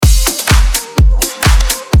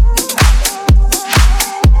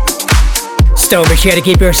StoneBridge here to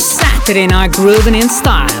keep your Saturday night grooving in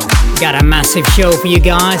style. Got a massive show for you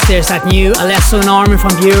guys. There's that new Alesso and Armin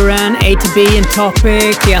from Buran, A to B and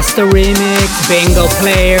Topic, Tiesto remix, Bingo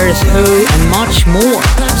Players, Who, and much more.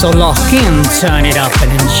 So lock in, turn it up,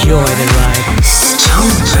 and enjoy the ride.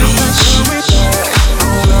 StoneBridge.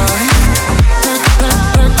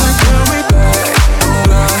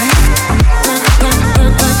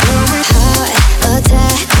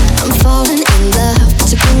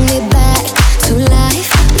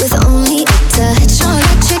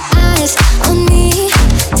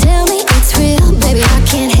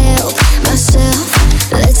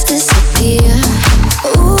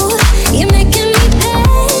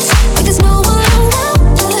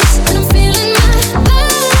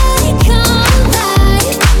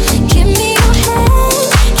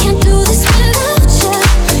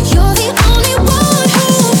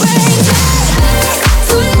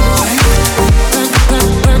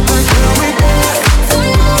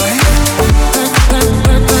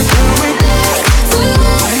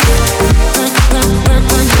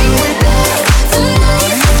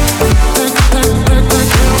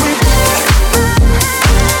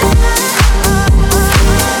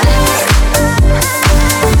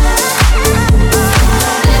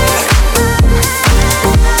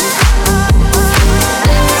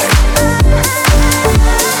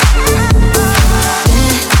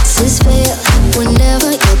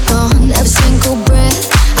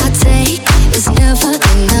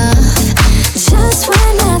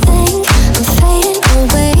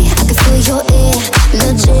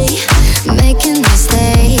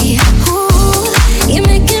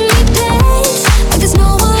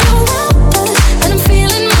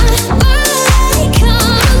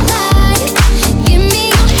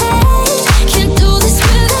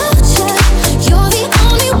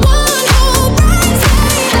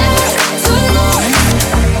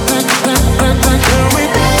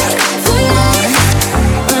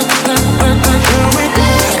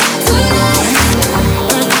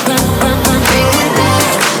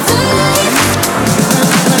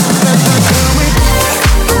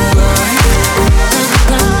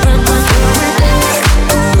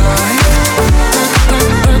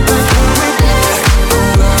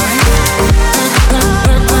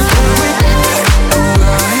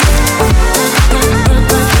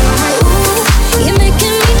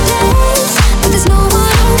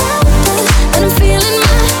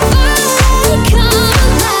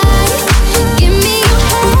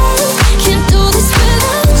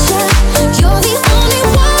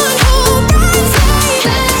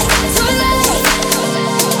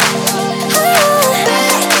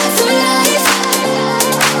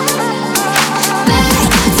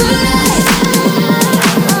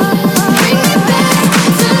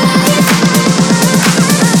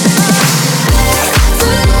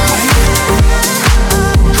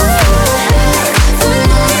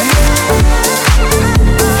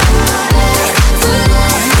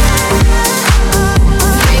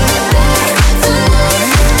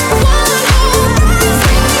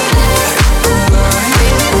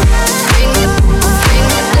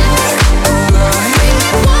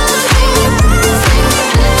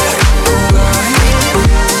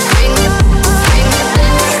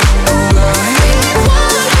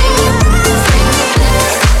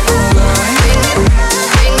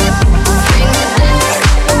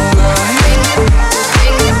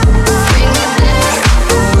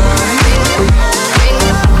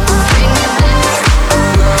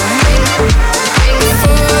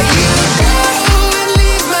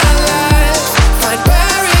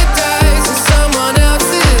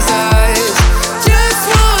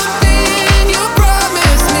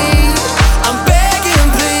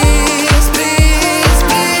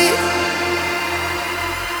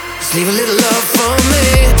 Leave a little love for me.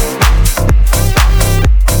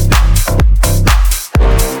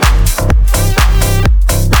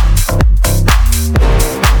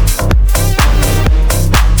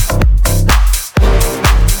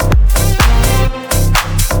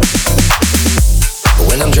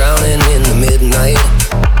 When I'm drowning in the midnight,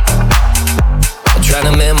 I'm trying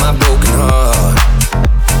to mend my broken heart.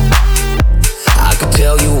 I could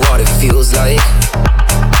tell you what it feels like,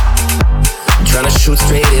 trying to shoot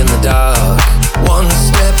straight in the dark. One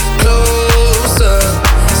step closer,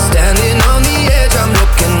 standing on the edge, I'm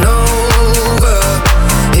looking over.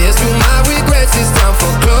 Here's through my regrets, it's time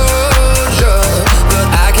for closure, but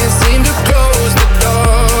I can't seem to close the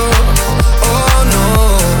door. Oh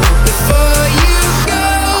no. Before you go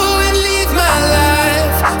and leave my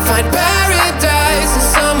life, find paradise in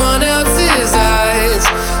someone else's eyes.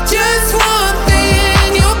 Just one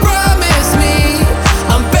thing you promise me,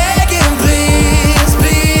 I'm begging, please,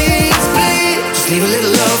 please.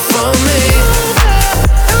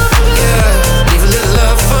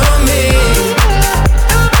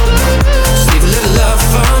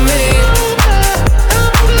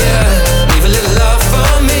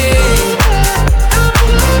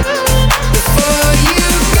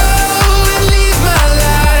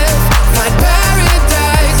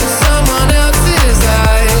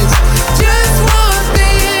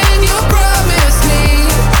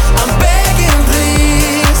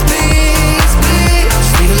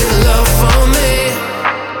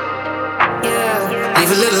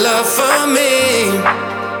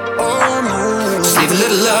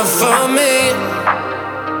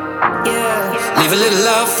 Yeah, leave a little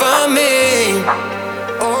love for me.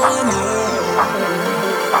 Oh,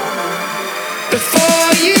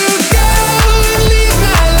 before you go, leave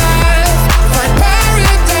my life, find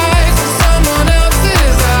paradise in someone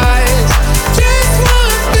else's eyes. Just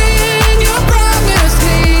one thing you promise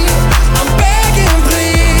me, I'm begging,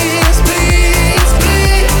 please, please,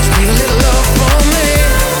 please. Leave a little love for me.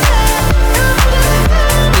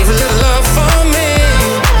 Leave a little love for me.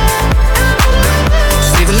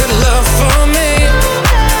 Just leave a little love for me.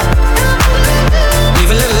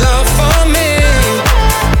 Leave a little love for me.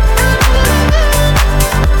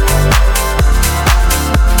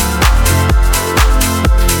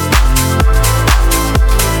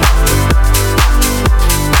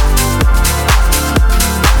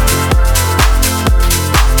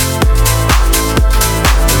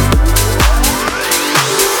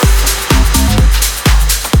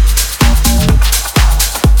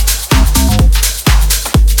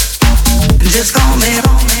 Just call me.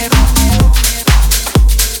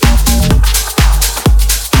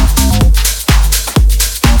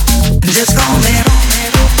 Just call me.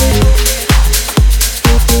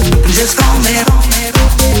 Just call me.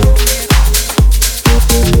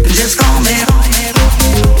 Just call me.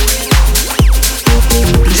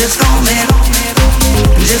 Just call me.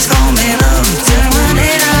 Just call me love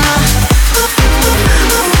Terminator.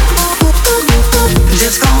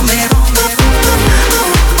 Just call me.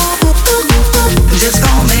 Just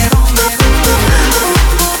call me.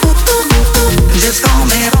 Just call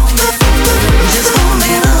me. Just call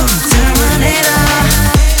me love Terminator.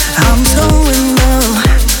 I'm so in love.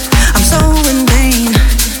 I'm so in pain.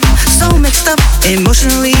 So mixed up,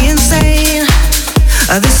 emotionally insane.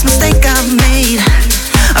 This mistake I made,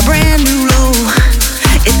 a brand new low.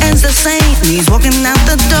 It ends the same. He's walking out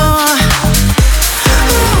the door.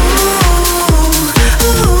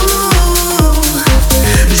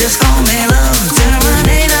 Just call me love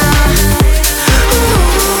Terminator.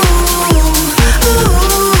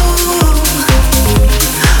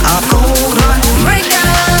 A cold heart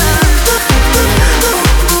breaker.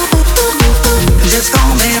 Just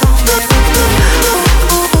call me.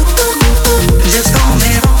 Just call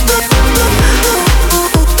me.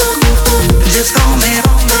 Just call me.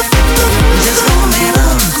 Just call me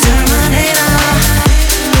love Terminator.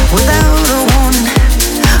 Without a warning,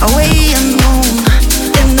 away unknown.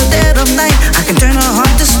 In the dead of night, I can turn a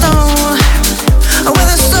heart to stone. Where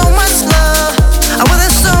there's so much love, where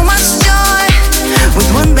there's so much joy. With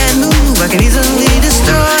one bad move, I can easily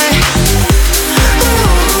destroy.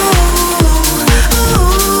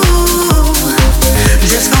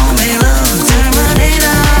 Just call me love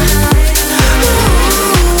Terminator.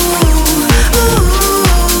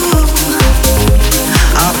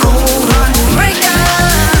 A cold heart breaker.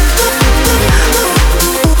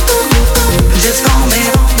 Just call me.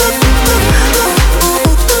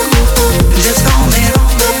 Just call me.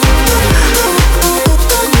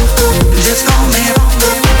 Just call me.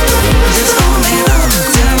 Just call me love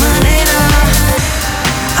Terminator.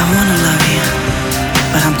 I wanna love you,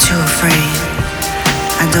 but I'm too afraid.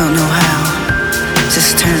 I don't know how.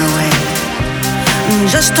 Just turn away.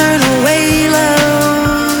 Just turn away,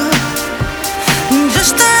 love.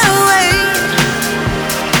 Just turn away.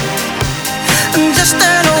 Just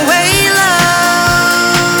turn away,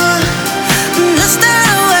 love. Just turn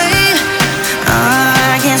away.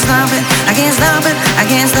 I can't stop it. I can't stop it. I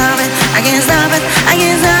can't stop it. I can't stop it. I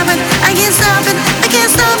can't stop it. I can't stop it. I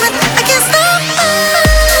can't stop it. I can't stop it.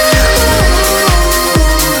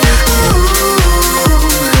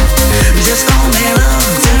 Just call me love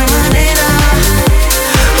Terminator.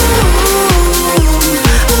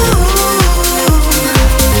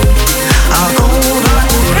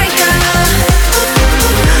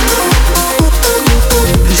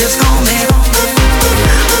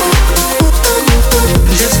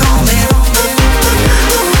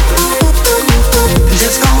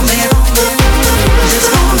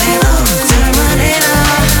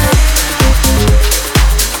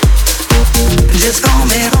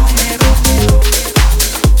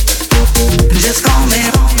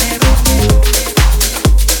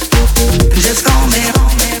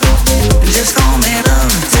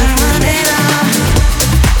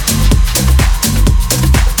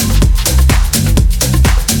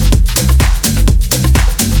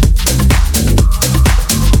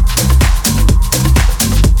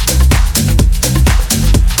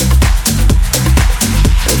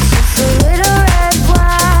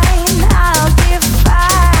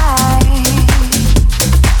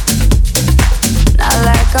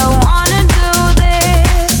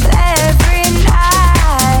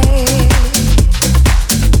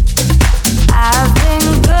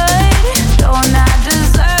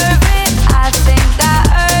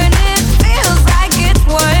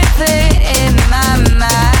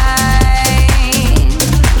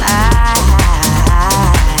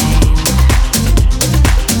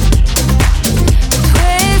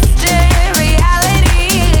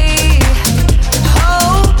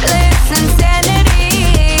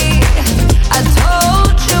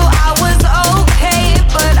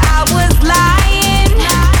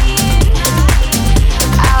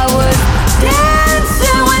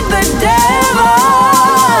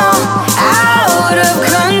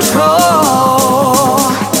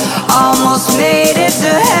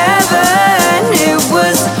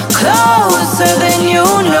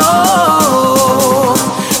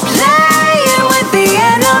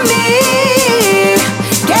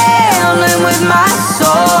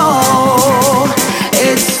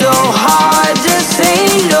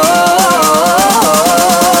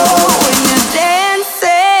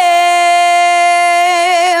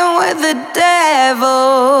 the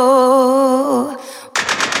devil.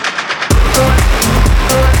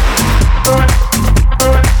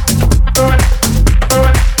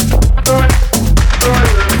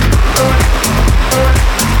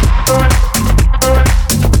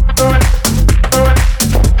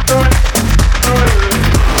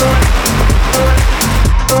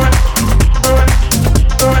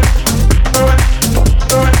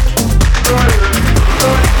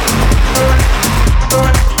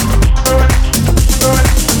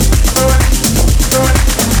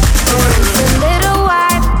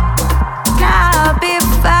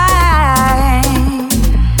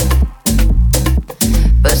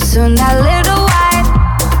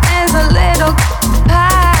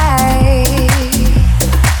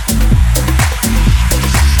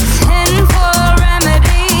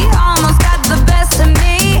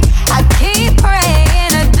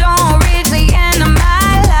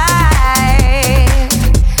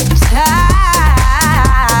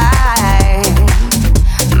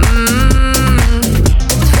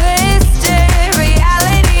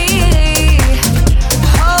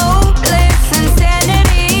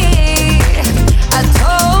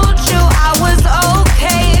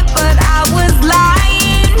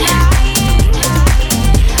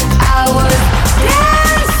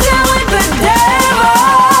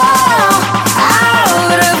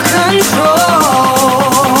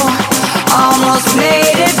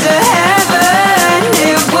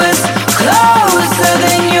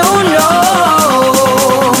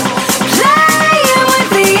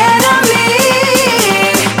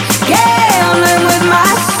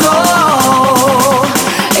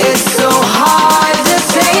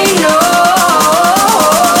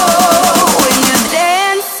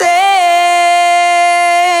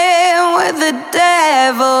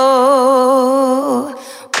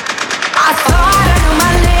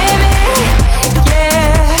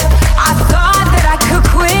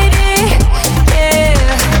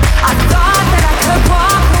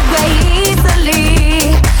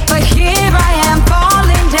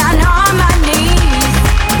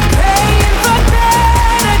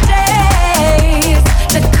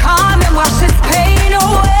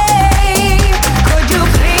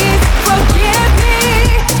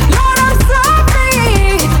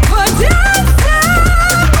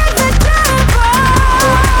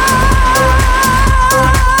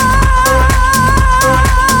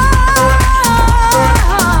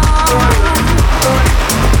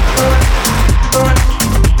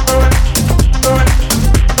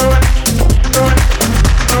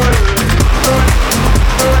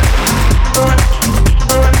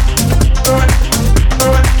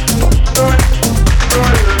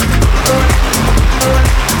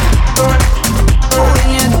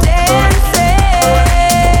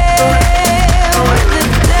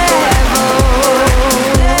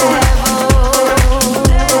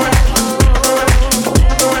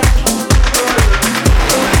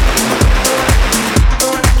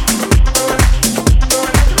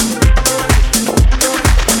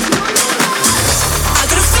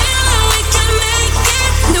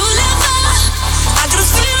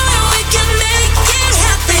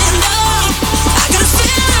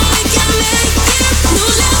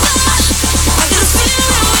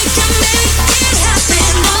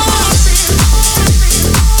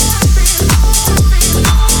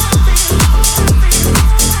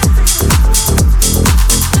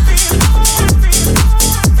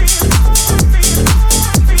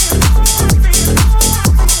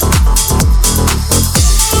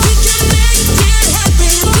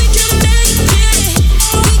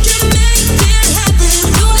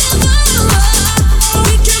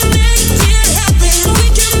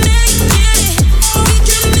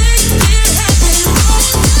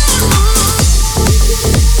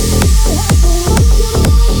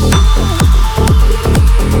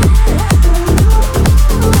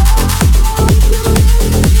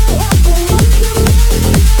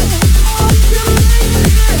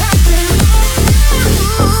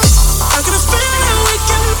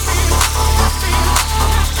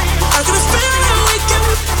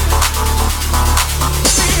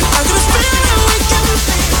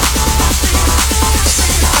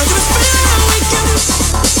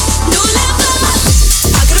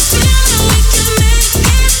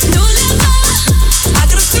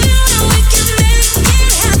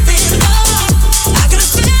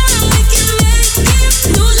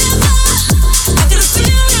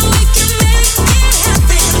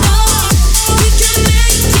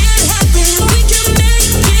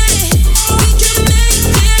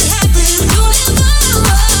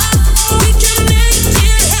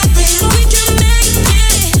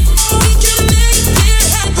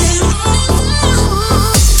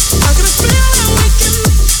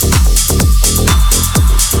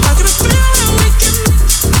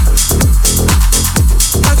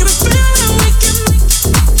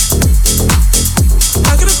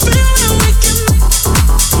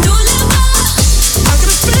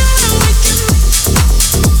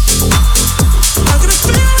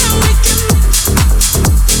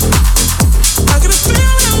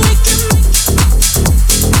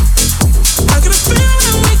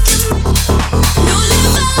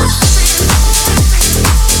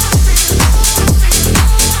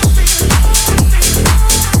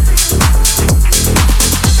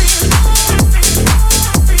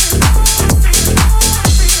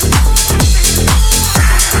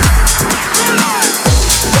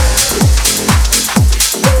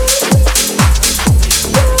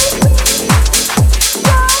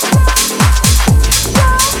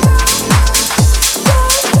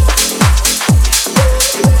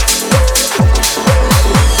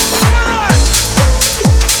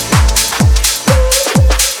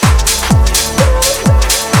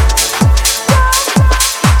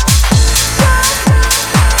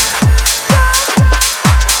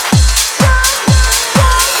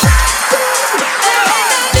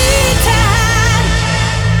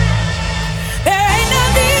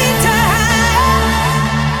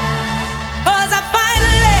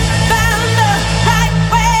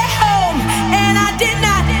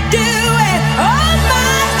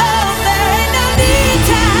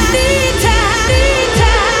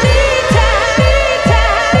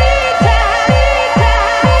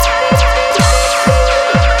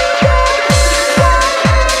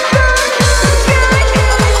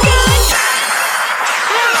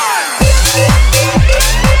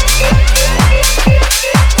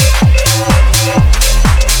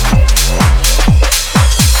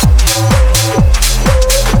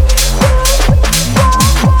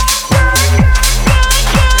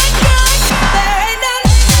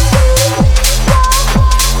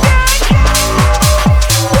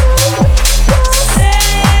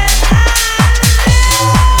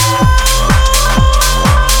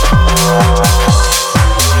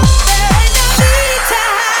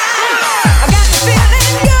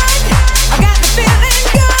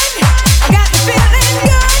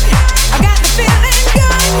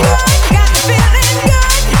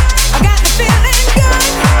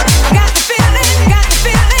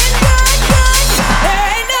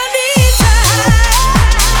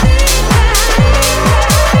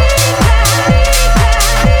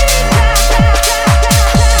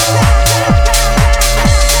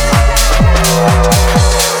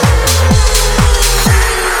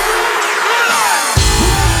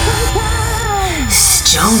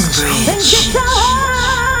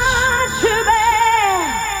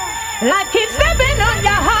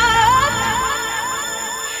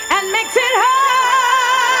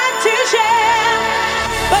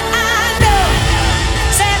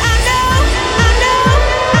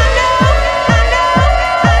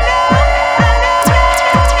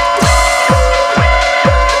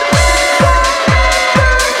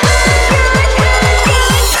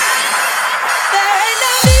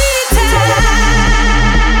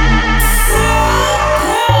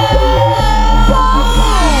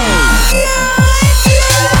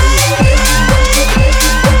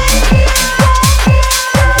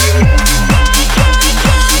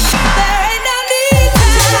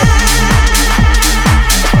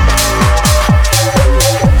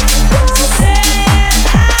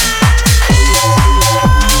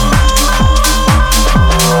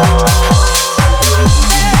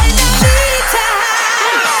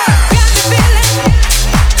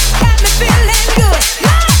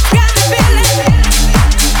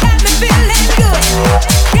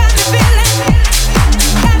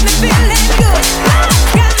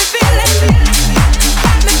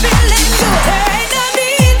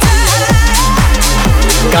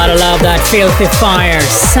 Filthy Fire,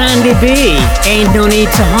 Sandy B, Ain't No Need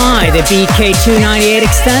to Hide, the BK298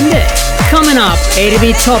 Extended. Coming up, A to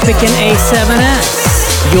B Topic and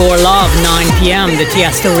A7S. Your Love, 9 p.m, the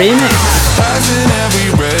Tiesto remix. Passing every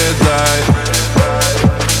red light,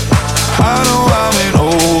 I know I'm in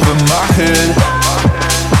over my head.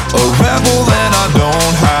 A rebel and I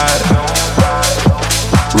don't hide.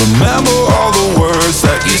 Remember all the words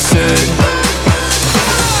that you said.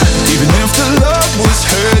 Even if the love was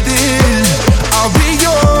hurting, I'll be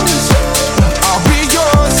yours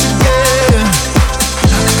again.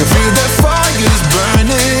 I can feel that fire's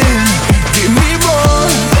burning, give me more.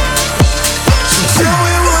 So tell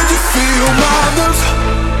me, would you feel my love?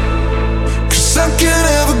 'Cause I can't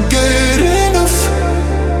ever get enough.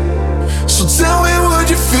 So tell me, would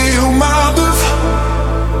you feel my love?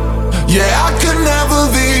 Yeah, I could never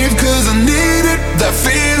leave 'cause I needed that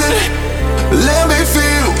feeling. Let me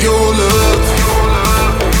feel your love.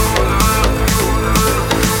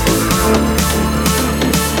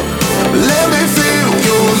 Let me feel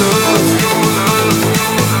your love.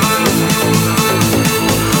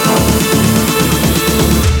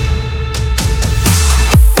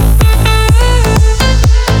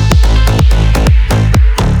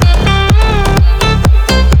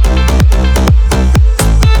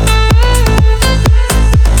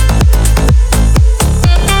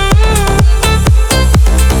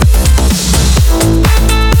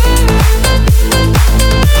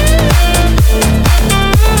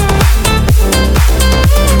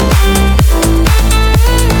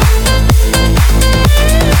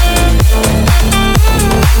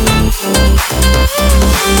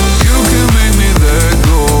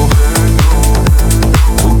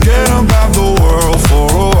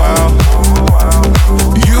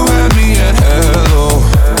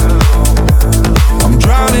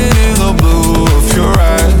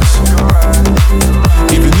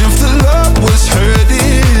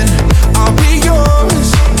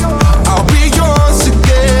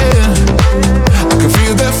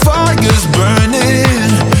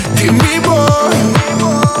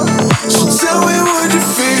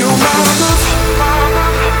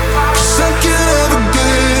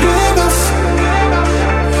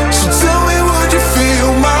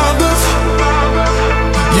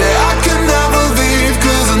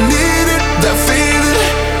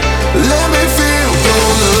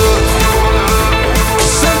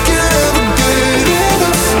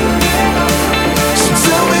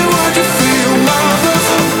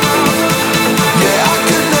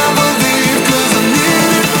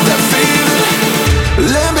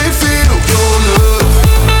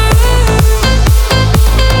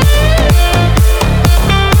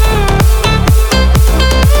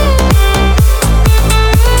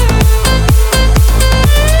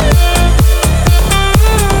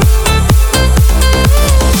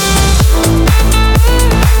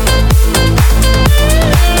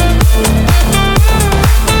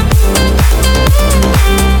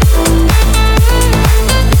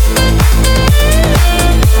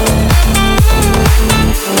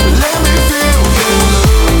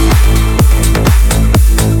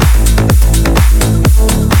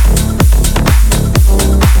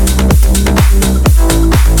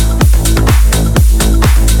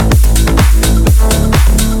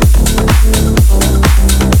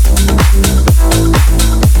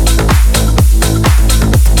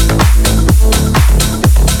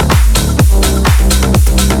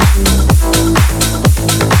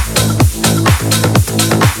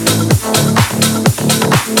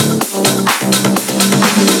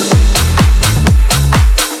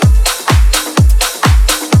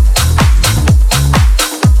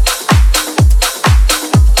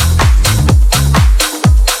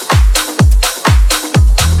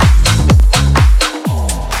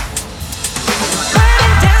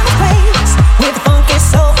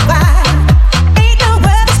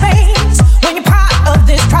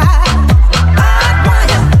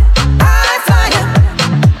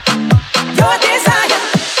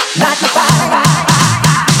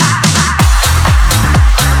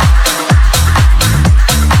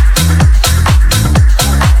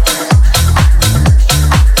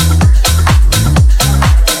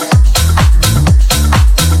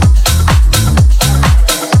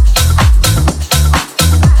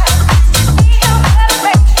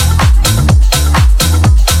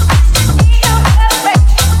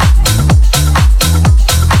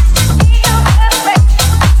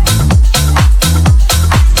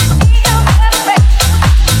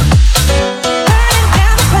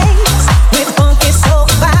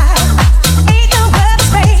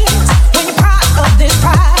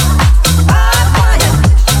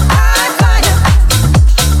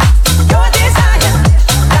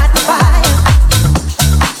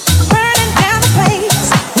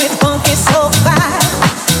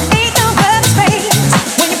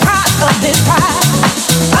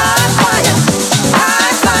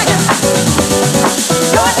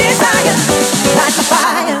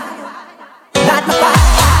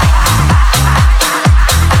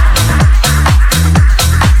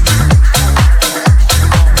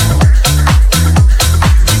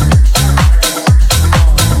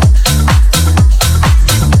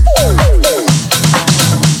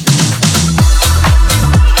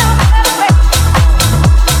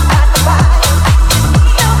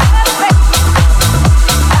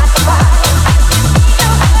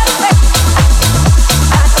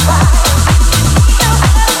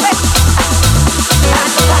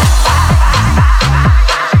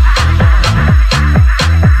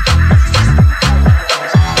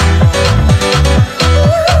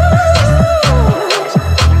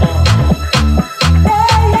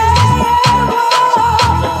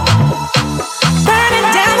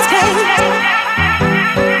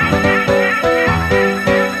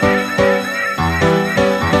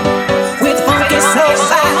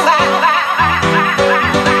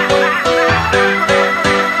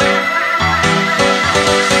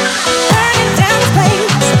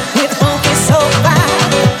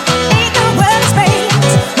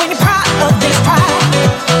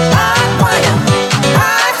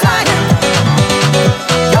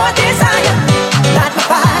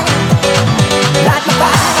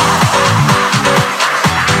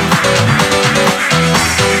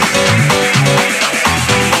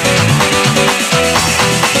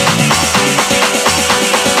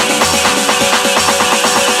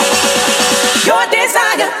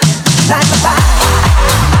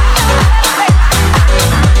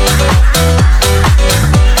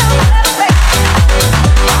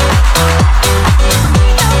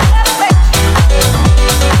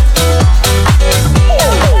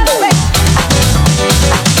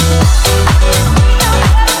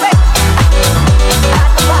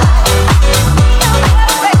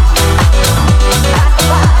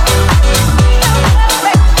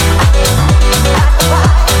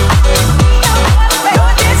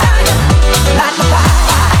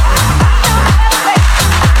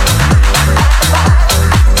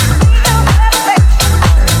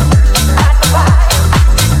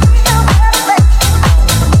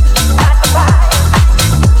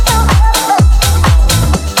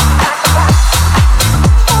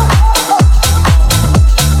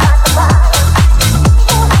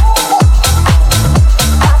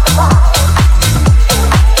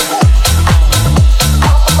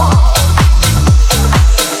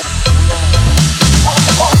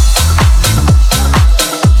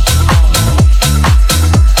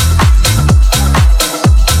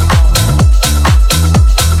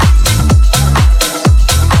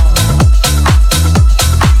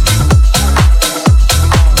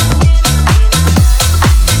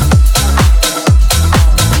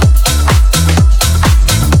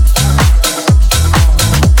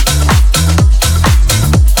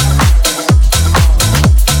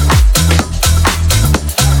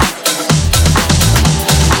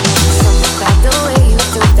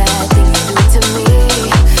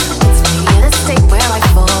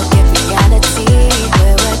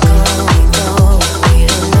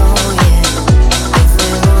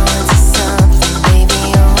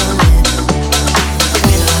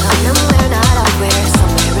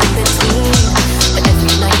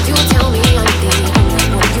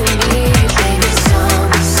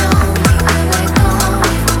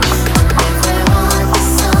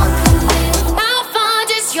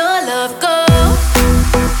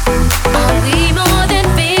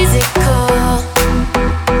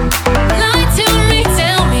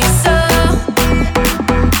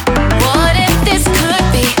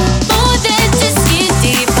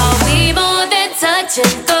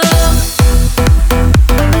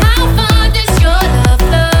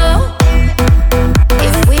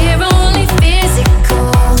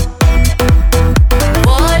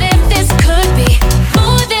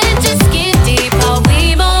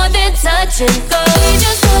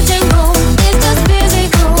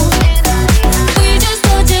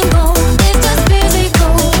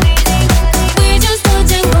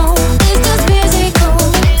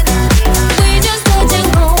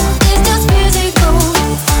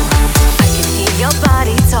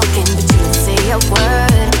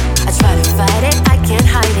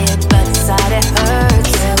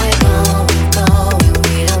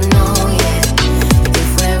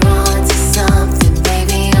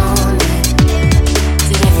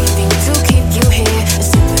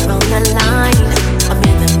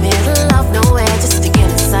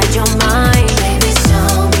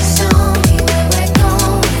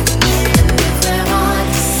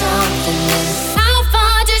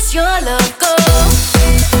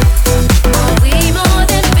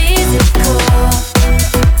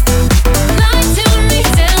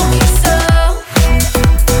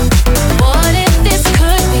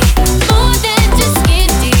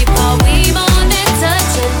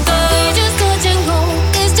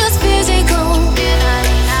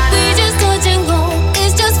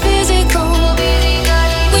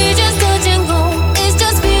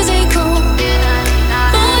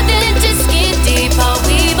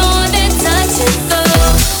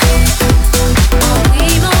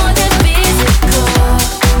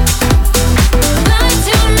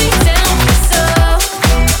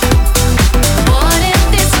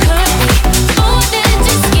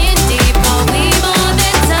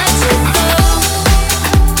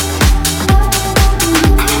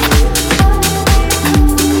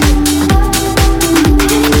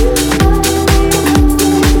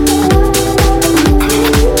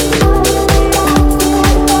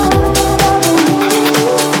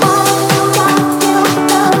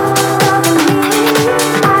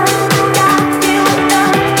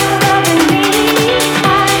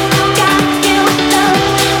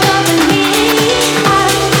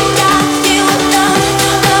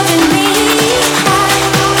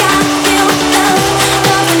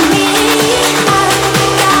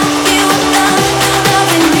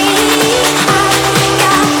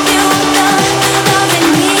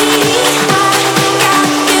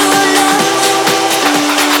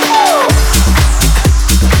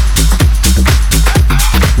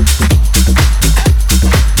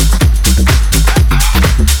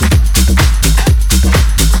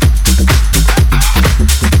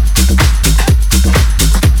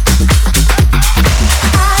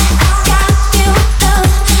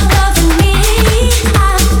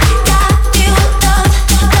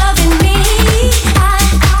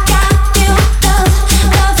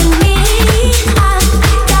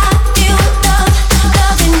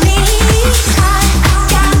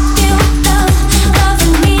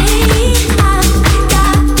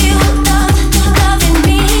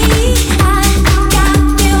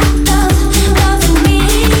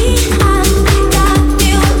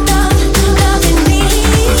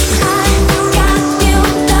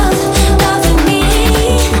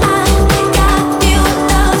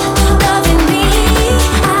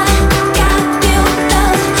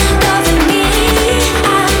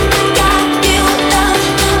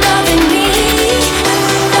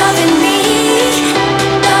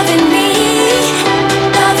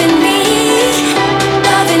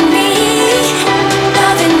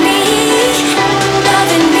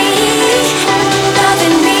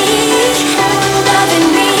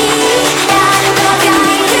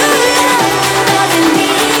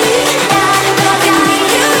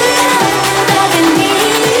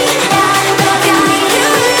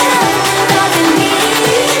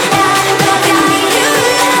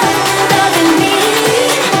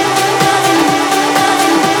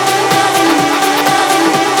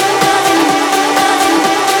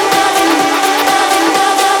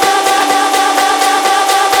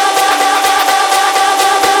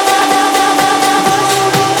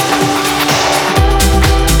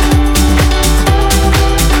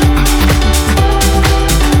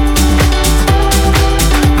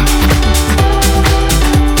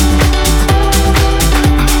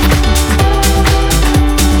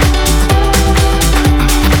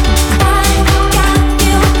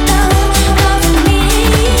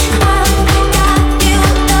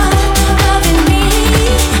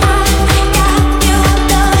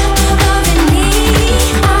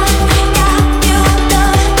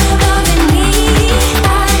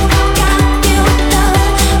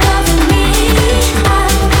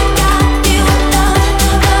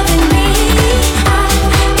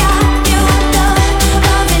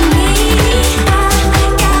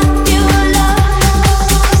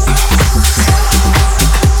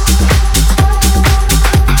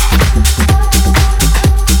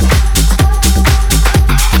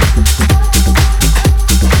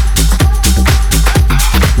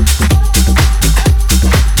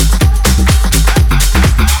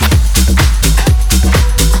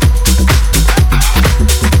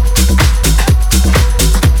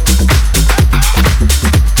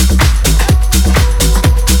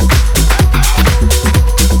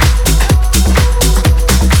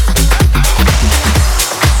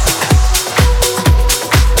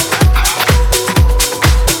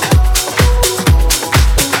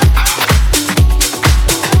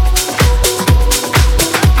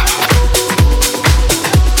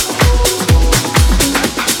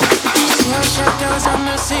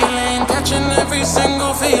 every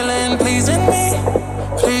single feeling, pleasing me,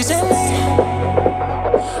 pleasing me.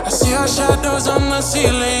 I see our shadows on the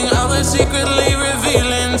ceiling, others secretly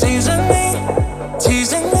revealing, teasing me,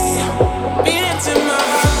 teasing me. Beat into my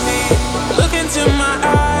heartbeat, look into my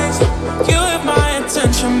eyes. You have my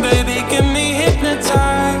attention, baby, get me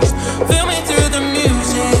hypnotized. Feel me through the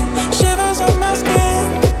music, shivers on my skin.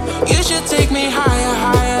 You should take me higher,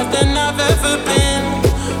 higher than I've ever been.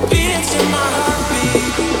 Beat into my heartbeat.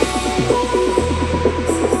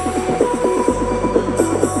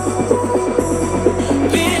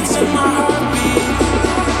 Beat into my heartbeat.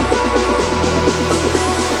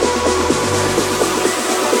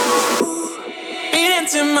 Beat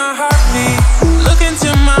into my heartbeat. Look into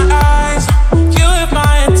my eyes. You have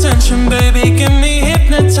my attention, baby, get me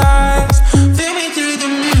hypnotized. Feel me through the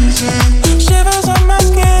music, shivers on my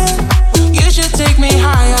skin. You should take me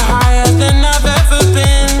higher, higher than I've ever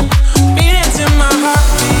been. Beat into my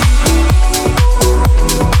heartbeat.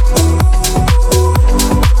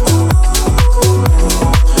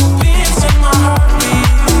 Beat into my heartbeat.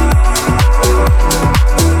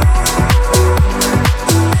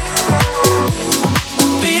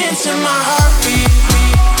 Beat into my heartbeat.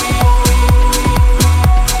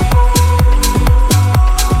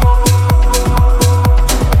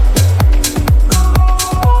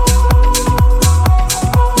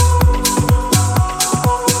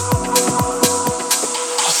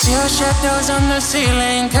 Shadows on the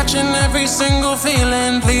ceiling, catching every single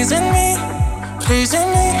feeling, pleasing me, pleasing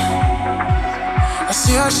me. I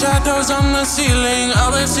see our shadows on the ceiling,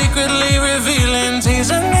 others secretly revealing,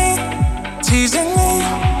 teasing me, teasing me.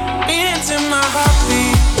 Beat into my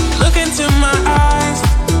heartbeat, look into my eyes.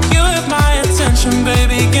 You have my attention,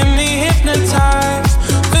 baby, get me hypnotized.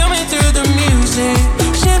 Feel me through the music,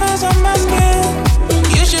 shivers on my skin.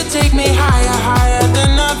 You should take me higher, higher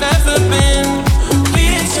than I've ever been.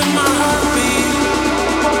 Into my heartbeat.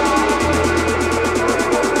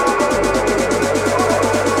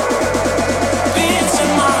 Beat into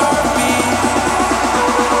my heartbeat.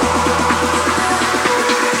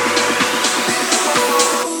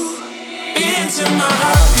 Beat into my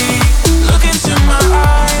heartbeat. Look into my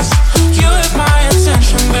eyes. You have my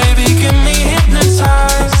attention, baby, get me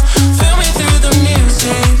hypnotized. Feel me through the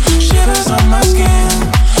music, shivers on my skin.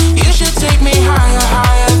 You should take me higher,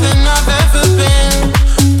 higher than I've ever been.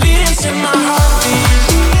 In my heartbeat.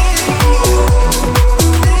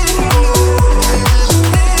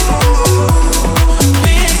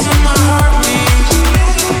 Beats in my heartbeat.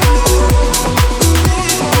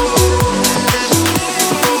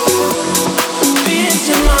 Beats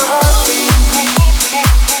in my heartbeat.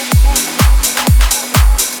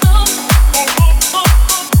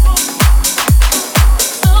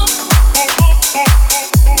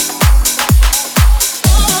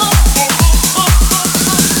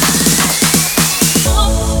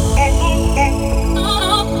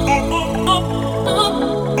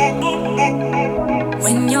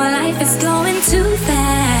 When your life is going too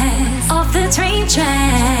fast, off the train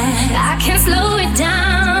track, I can slow it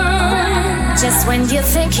down. Just when you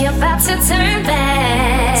think you're about to turn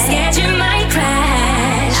back, scared you might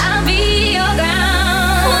crash, I'll be your ground.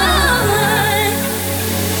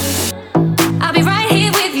 I'll be right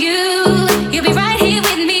here with you, you'll be right here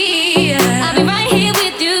with me. I'll be right here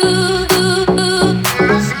with you.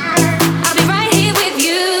 I'll be right here with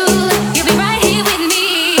you, you'll be right here with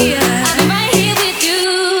me. I'll be right here with you.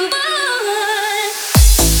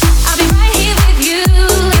 I'll be right here with you,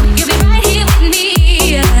 you'll be right here with me.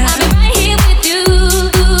 I'll be right here with you.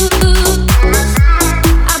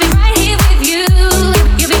 I'll be right here with you.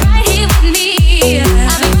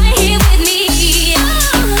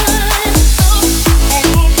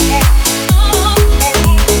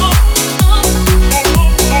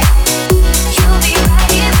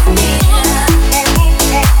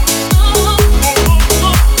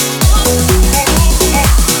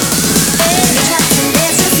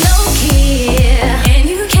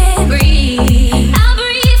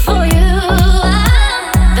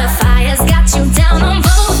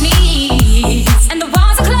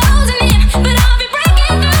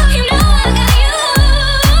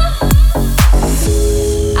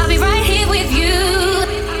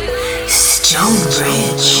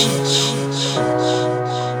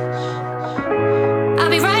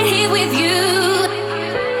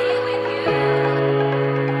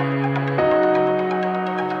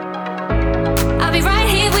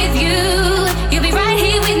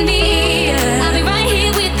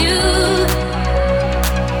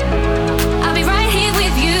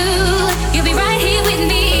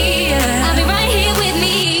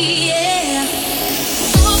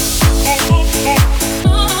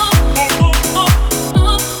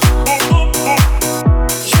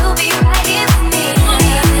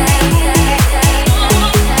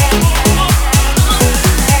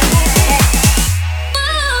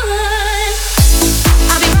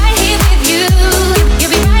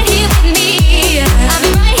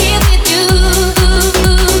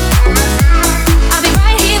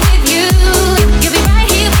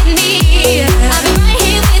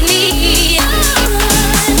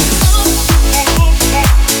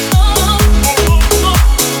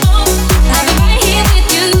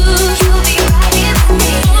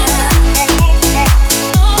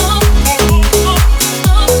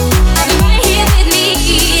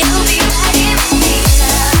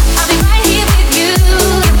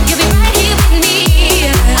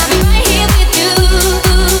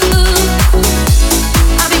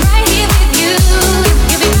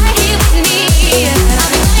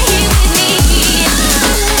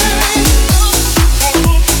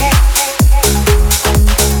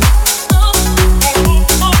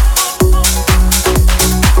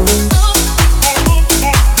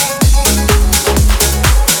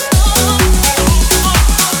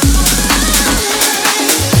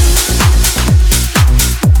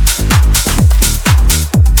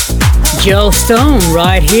 Joe Stone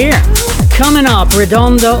right here. Coming up,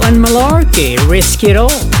 Redondo and Malarkey, Risk It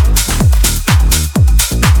All.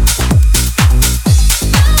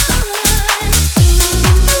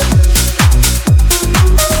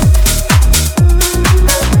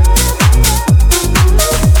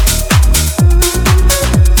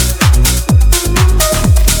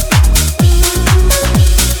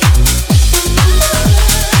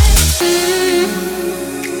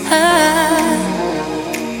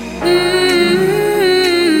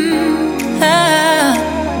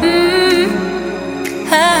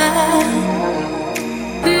 Ah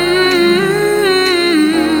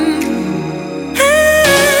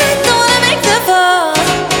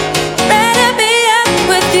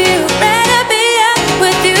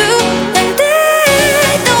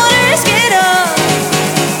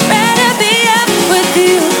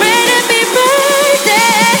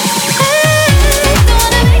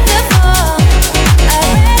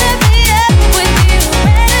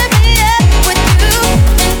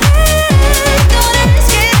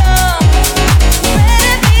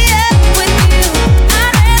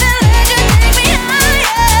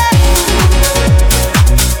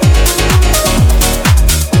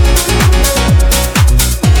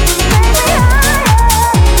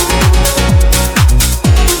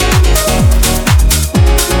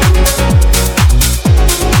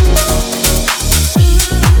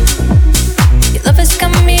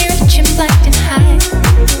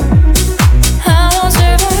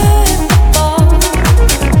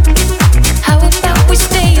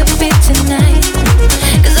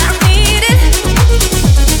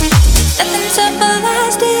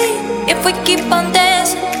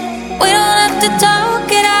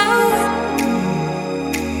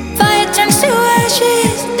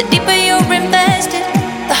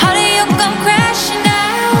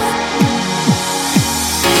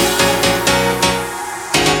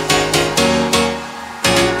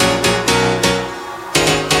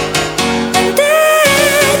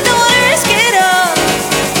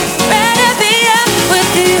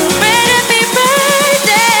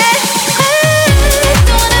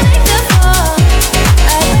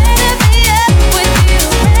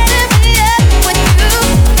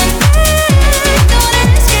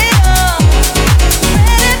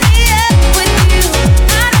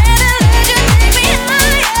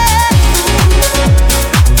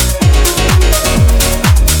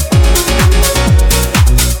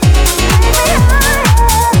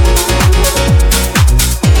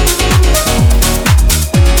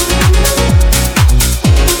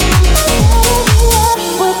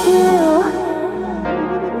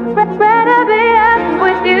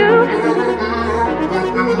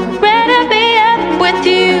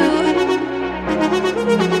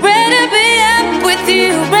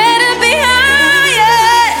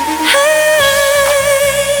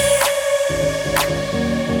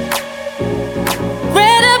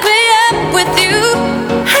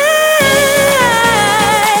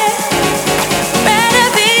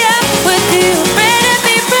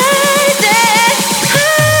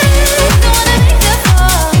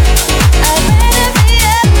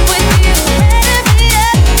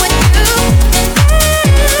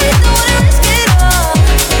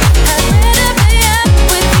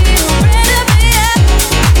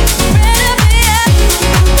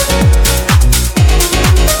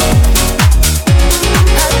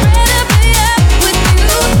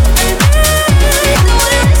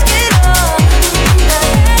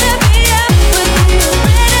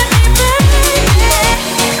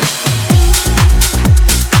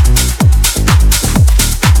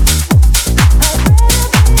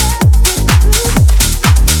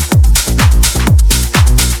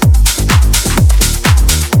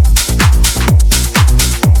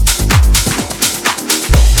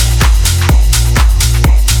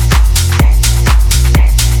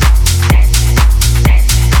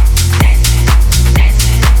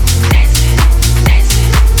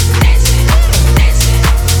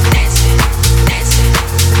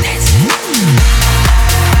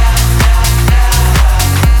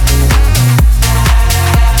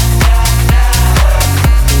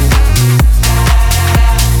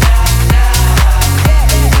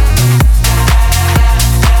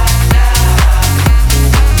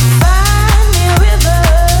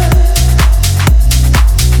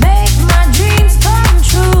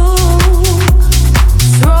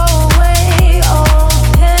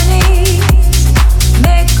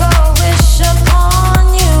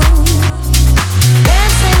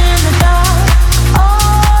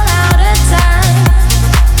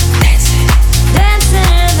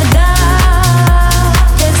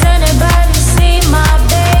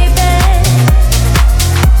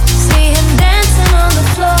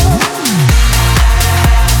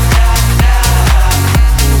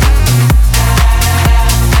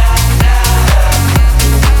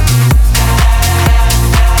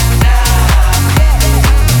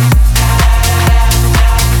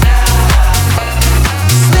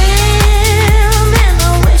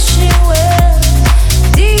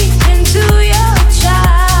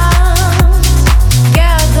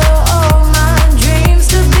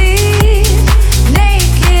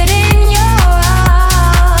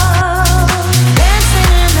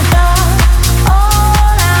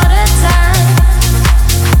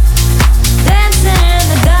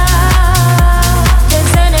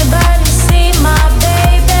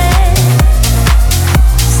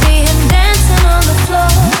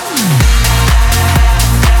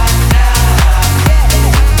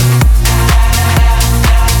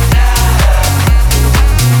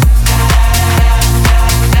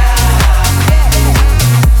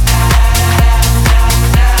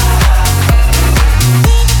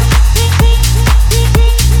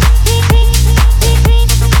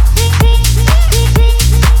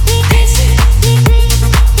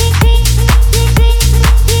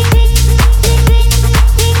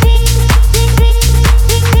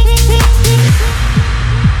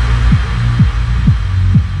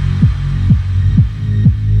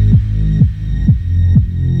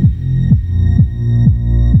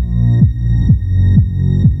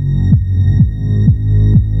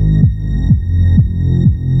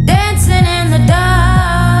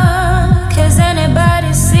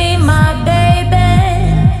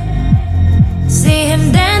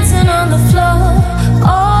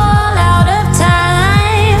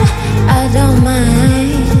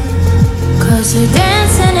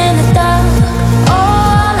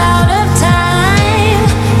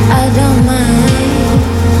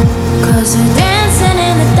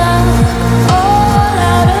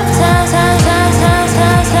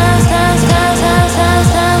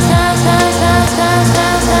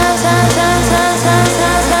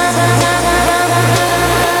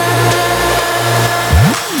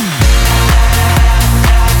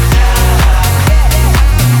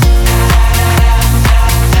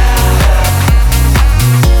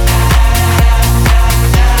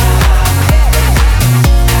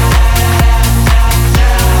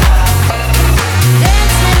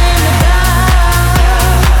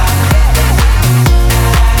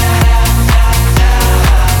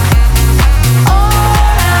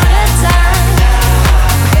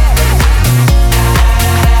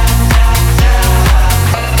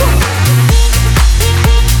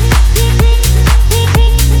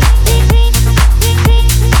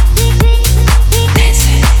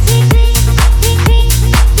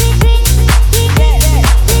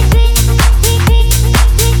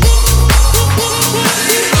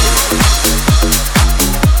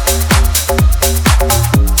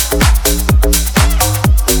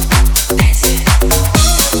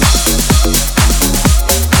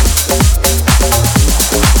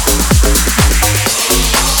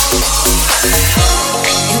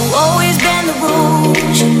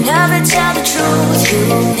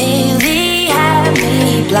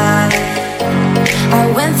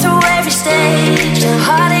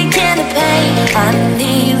I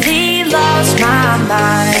nearly lost my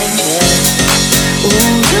mind. Yeah.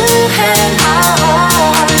 Ooh, you had my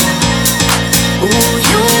heart. Ooh,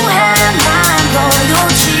 you had my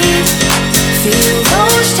loyalty. Feel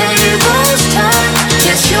those tables turn.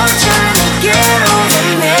 It's your turn to get over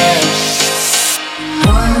me.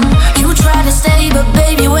 You try to stay, but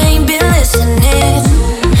baby, you ain't been listening.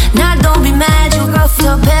 Now don't be mad, you roughed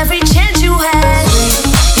up every chance you had.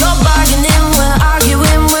 You're bargaining, we're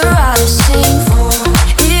arguing, we're out of sync.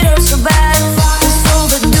 It hurts so bad, it's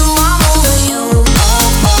overdue, I'm over you.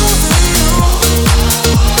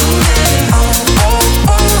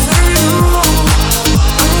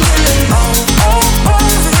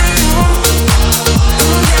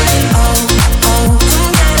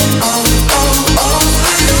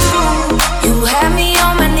 You had me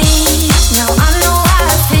on my knees, now I know how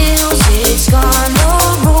it feels. It's gonna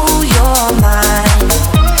rule your mind.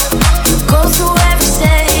 You go through every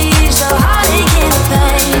stage, the heartache and the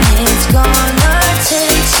pain. It's gonna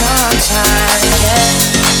take some time,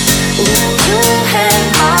 yeah. Ooh, you had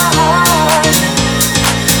my heart.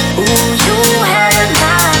 Ooh, you had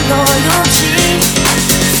my loyalty.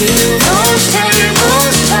 Feel those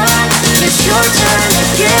tables turn. It's your turn to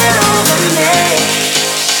get over me.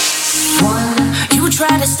 You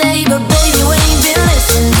try to stay, but baby, you ain't been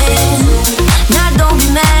listening. Now don't be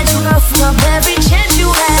mad, you roughed up every chance you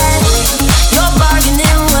had. You're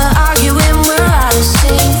bargaining, we're arguing, we're out of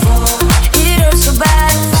sync. It hurts so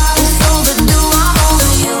bad, it's overdue, I'm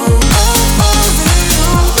over you.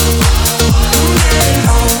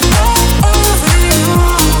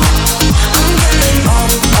 I'm getting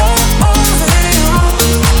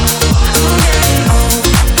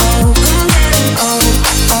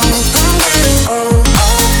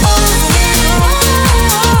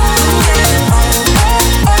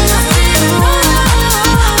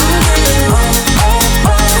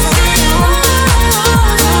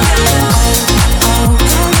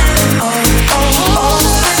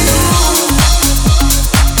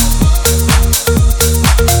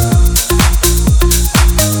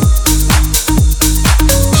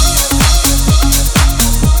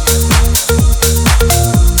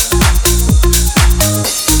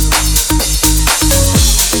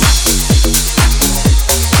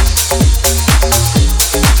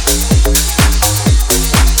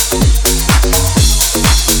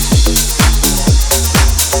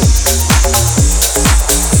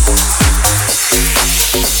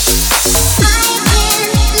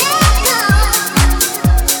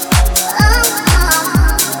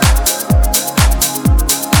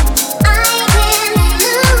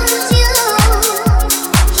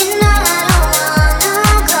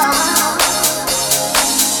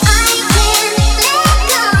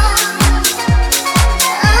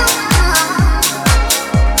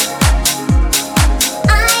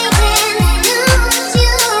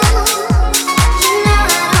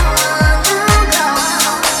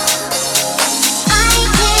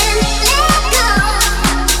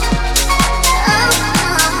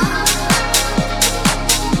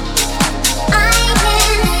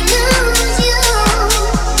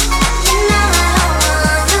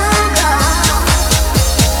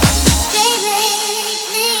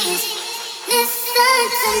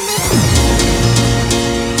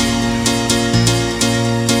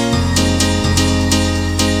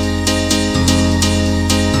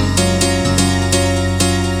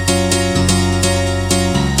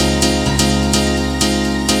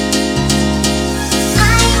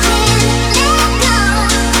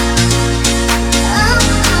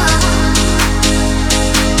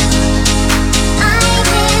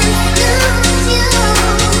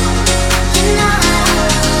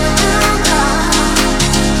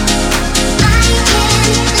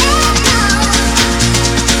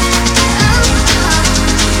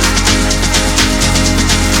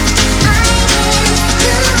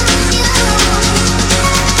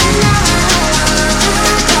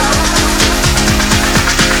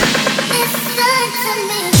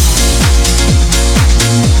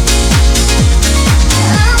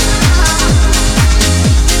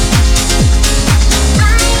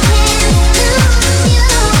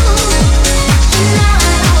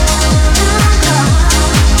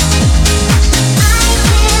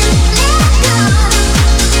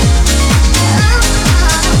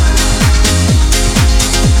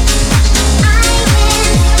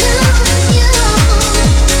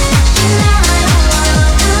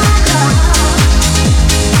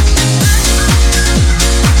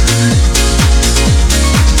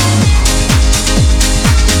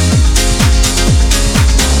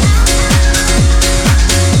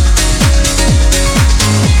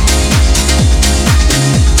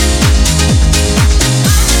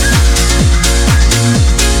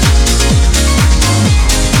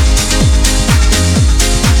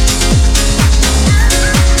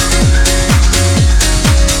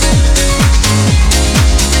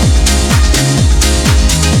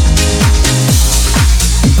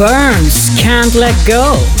Burns, Can't Let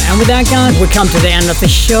Go. And with that, guys, we come to the end of the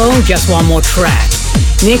show. Just one more track.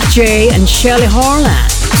 Nick J and Shelley Harlan,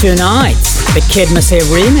 Tonight, the Kid Massive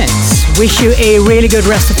remix. Wish you a really good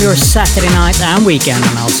rest of your Saturday night and weekend,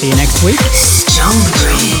 and I'll see you next week.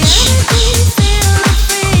 StoneBridge.